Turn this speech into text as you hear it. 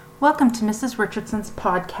Welcome to Mrs. Richardson's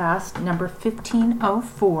podcast number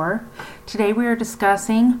 1504. Today we are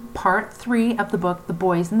discussing part 3 of the book, The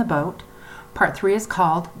Boys in the Boat. Part 3 is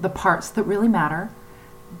called The Parts That Really Matter.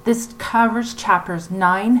 This covers chapters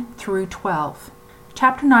 9 through 12.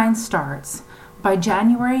 Chapter 9 starts, by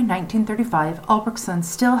January 1935, Ulbrichtson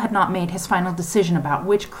still had not made his final decision about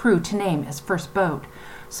which crew to name as first boat,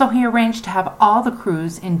 so he arranged to have all the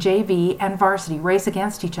crews in JV and varsity race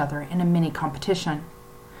against each other in a mini competition.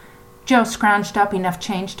 Joe scrounged up enough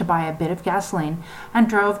change to buy a bit of gasoline and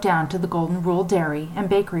drove down to the Golden Rule Dairy and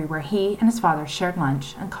Bakery where he and his father shared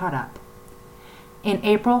lunch and caught up. In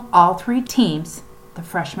April, all 3 teams, the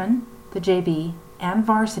freshmen, the JV, and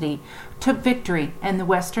varsity, took victory in the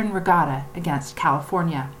Western Regatta against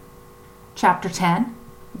California. Chapter 10.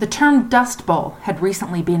 The term Dust Bowl had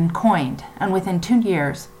recently been coined, and within 2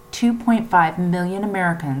 years, 2.5 million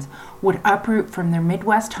Americans would uproot from their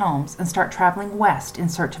Midwest homes and start traveling west in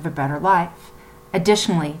search of a better life.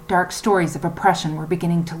 Additionally, dark stories of oppression were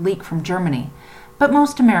beginning to leak from Germany, but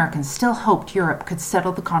most Americans still hoped Europe could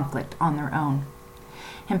settle the conflict on their own.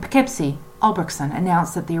 In Poughkeepsie, Ulbrichtson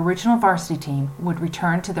announced that the original varsity team would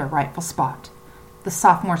return to their rightful spot. The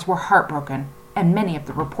sophomores were heartbroken, and many of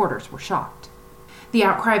the reporters were shocked. The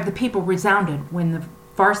outcry of the people resounded when the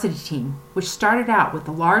varsity team, which started out with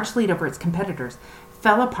a large lead over its competitors,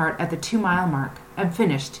 fell apart at the 2-mile mark and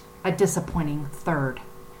finished a disappointing 3rd.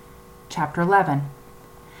 Chapter 11.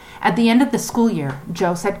 At the end of the school year,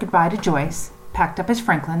 Joe said goodbye to Joyce, packed up his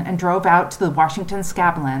Franklin, and drove out to the Washington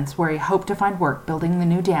Scablands, where he hoped to find work building the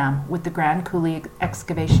new dam with the Grand Coulee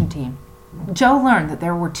excavation team. Joe learned that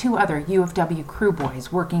there were 2 other U of W crew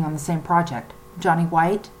boys working on the same project, Johnny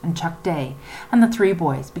White and Chuck Day, and the 3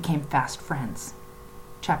 boys became fast friends.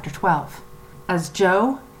 Chapter 12. As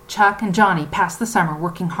Joe, Chuck, and Johnny passed the summer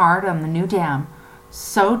working hard on the new dam,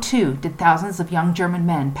 so too did thousands of young German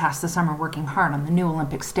men pass the summer working hard on the new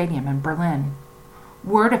Olympic Stadium in Berlin.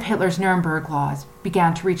 Word of Hitler's Nuremberg laws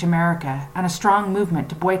began to reach America, and a strong movement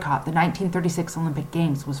to boycott the 1936 Olympic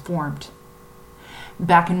Games was formed.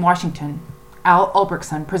 Back in Washington, Al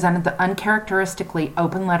Ulbrichtson presented the uncharacteristically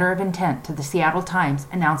open letter of intent to the Seattle Times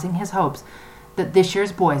announcing his hopes that this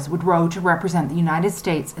year's boys would row to represent the United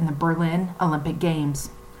States in the Berlin Olympic Games.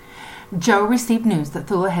 Joe received news that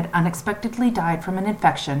Thula had unexpectedly died from an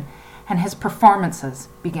infection, and his performances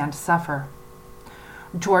began to suffer.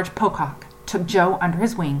 George Pocock took Joe under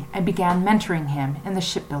his wing and began mentoring him in the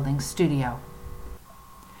shipbuilding studio.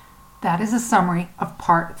 That is a summary of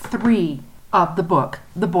part 3 of the book,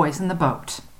 The Boys in the Boat.